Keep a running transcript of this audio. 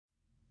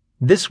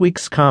This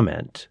week's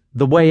comment,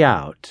 The Way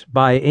Out,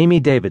 by Amy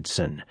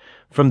Davidson,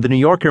 from The New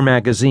Yorker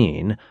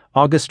magazine,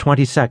 August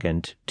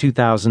 22,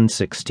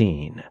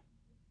 2016.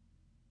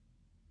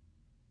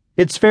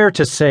 It's fair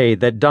to say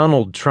that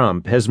Donald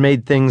Trump has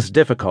made things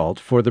difficult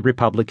for the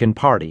Republican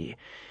Party.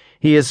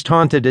 He has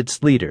taunted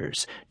its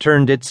leaders,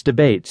 turned its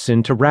debates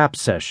into rap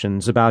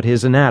sessions about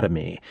his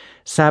anatomy,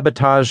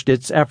 sabotaged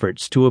its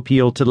efforts to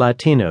appeal to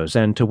Latinos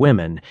and to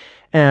women,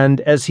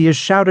 and, as he has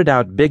shouted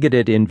out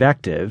bigoted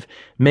invective,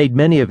 made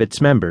many of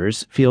its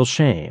members feel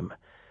shame.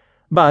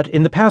 But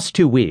in the past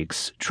 2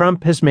 weeks,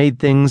 Trump has made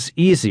things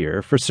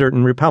easier for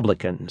certain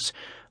Republicans,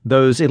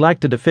 those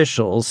elected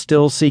officials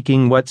still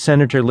seeking what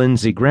Senator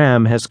Lindsey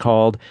Graham has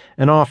called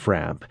an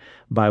off-ramp,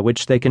 by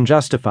which they can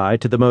justify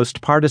to the most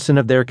partisan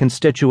of their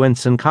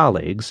constituents and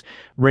colleagues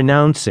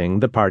renouncing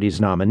the party's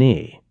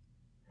nominee.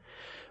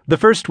 The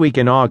first week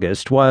in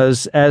August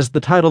was, as the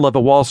title of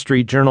a Wall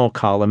Street Journal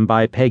column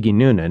by Peggy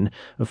Noonan,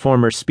 a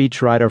former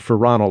speechwriter for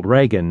Ronald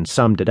Reagan,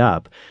 summed it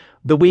up,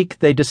 the week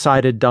they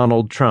decided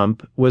Donald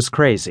Trump was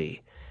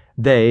crazy.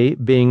 They,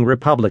 being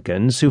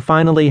Republicans who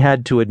finally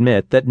had to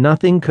admit that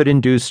nothing could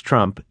induce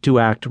Trump to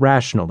act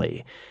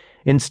rationally.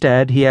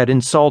 Instead, he had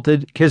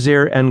insulted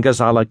Khizr and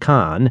Ghazala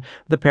Khan,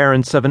 the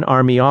parents of an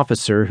Army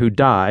officer who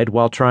died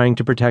while trying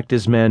to protect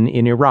his men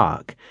in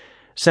Iraq.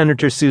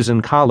 Senator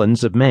Susan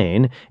Collins of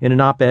Maine, in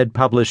an op-ed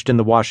published in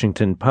the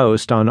Washington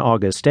Post on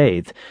August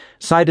 8th,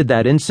 cited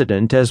that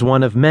incident as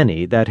one of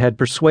many that had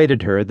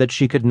persuaded her that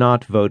she could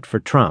not vote for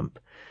Trump.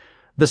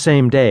 The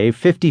same day,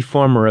 50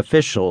 former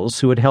officials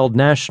who had held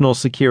national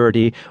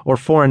security or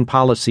foreign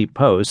policy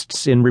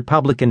posts in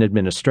Republican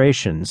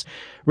administrations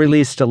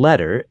released a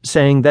letter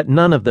saying that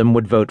none of them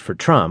would vote for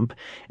Trump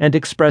and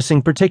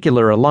expressing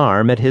particular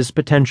alarm at his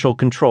potential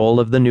control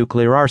of the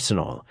nuclear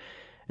arsenal.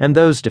 And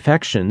those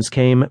defections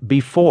came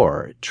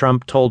before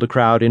Trump told a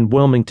crowd in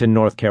Wilmington,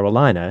 North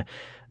Carolina,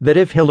 that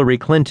if Hillary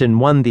Clinton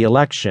won the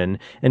election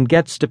and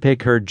gets to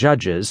pick her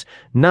judges,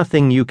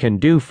 nothing you can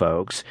do,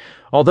 folks,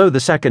 although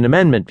the Second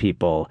Amendment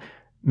people,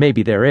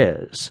 maybe there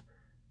is.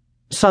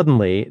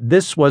 Suddenly,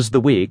 this was the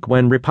week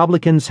when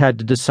Republicans had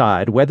to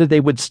decide whether they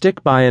would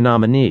stick by a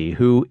nominee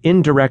who,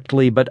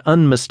 indirectly but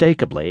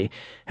unmistakably,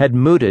 had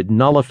mooted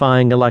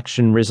nullifying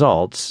election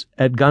results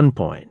at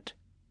gunpoint.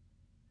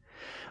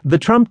 The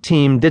Trump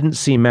team didn't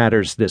see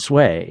matters this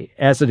way,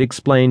 as it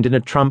explained in a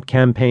Trump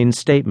campaign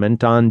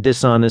statement on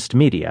dishonest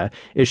media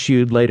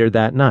issued later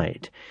that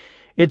night.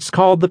 It's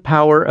called the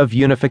power of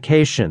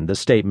unification, the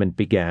statement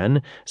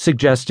began,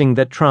 suggesting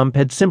that Trump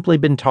had simply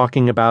been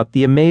talking about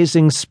the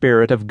amazing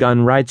spirit of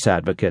gun rights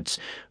advocates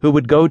who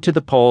would go to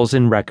the polls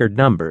in record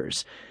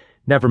numbers.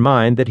 Never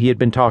mind that he had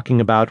been talking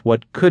about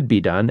what could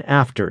be done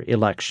after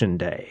Election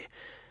Day.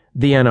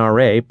 The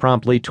NRA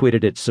promptly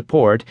tweeted its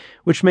support,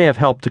 which may have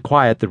helped to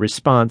quiet the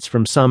response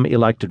from some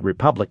elected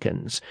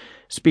Republicans.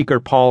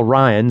 Speaker Paul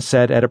Ryan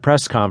said at a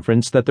press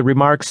conference that the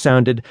remarks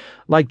sounded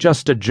like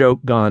just a joke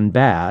gone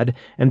bad,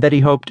 and that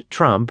he hoped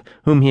Trump,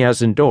 whom he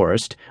has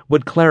endorsed,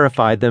 would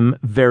clarify them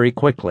very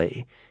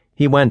quickly.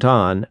 He went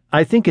on,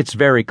 "I think it's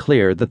very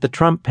clear that the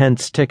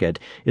Trump-Pence ticket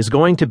is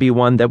going to be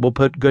one that will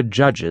put good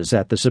judges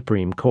at the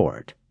Supreme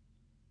Court."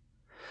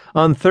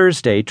 On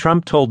Thursday,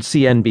 Trump told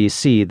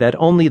CNBC that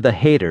only the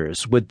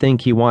haters would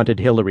think he wanted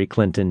Hillary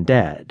Clinton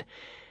dead.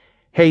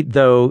 Hate,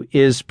 though,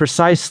 is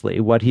precisely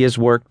what he has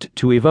worked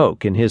to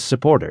evoke in his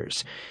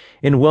supporters.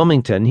 In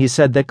Wilmington, he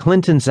said that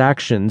Clinton's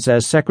actions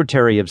as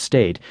Secretary of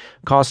State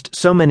cost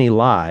so many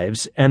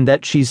lives and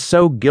that she's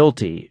so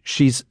guilty.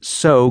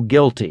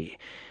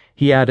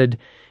 He added,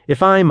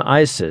 "If I'm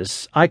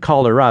ISIS, I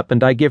call her up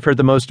and I give her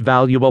the Most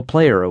Valuable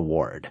Player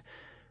award."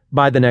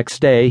 By the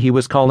next day, he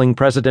was calling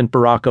President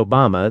Barack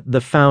Obama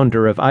the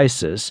founder of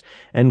ISIS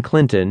and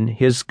Clinton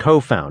his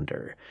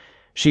co-founder.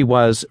 She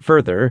was,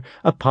 further,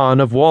 a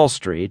pawn of Wall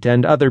Street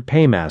and other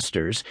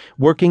paymasters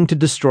working to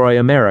destroy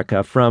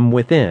America from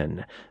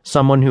within,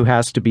 someone who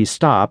has to be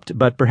stopped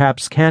but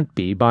perhaps can't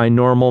be by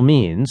normal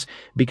means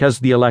because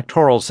the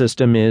electoral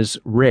system is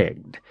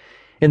rigged.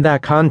 In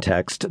that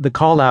context, the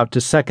call out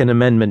to Second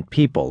Amendment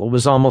people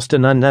was almost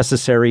an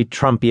unnecessary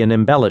Trumpian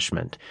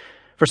embellishment.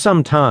 For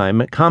some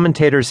time,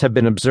 commentators have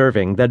been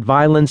observing that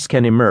violence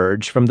can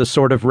emerge from the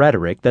sort of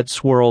rhetoric that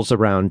swirls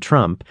around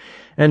Trump,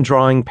 and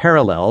drawing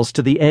parallels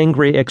to the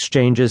angry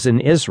exchanges in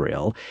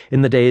Israel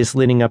in the days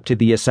leading up to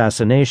the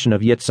assassination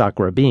of Yitzhak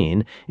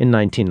Rabin in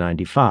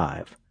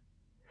 1995.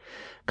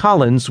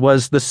 Collins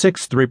was the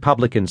 6th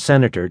Republican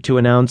senator to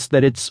announce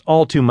that it's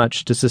all too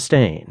much to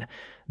sustain.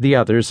 The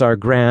others are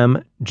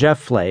Graham, Jeff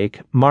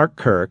Flake, Mark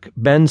Kirk,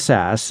 Ben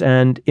Sasse,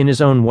 and, in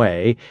his own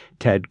way,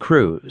 Ted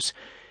Cruz.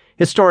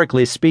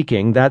 Historically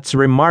speaking, that's a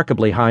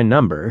remarkably high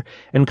number,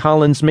 and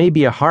Collins may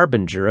be a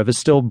harbinger of a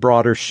still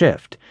broader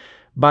shift.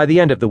 By the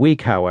end of the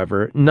week,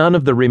 however, none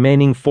of the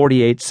remaining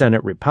 48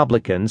 Senate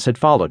Republicans had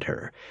followed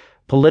her.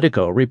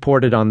 Politico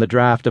reported on the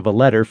draft of a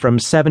letter from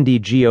 70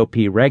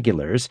 GOP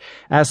regulars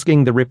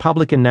asking the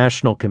Republican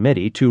National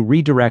Committee to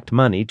redirect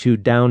money to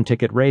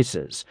down-ticket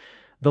races.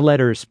 The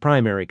letter's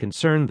primary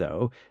concern,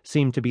 though,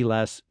 seemed to be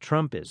less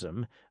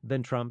Trumpism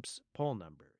than Trump's poll numbers.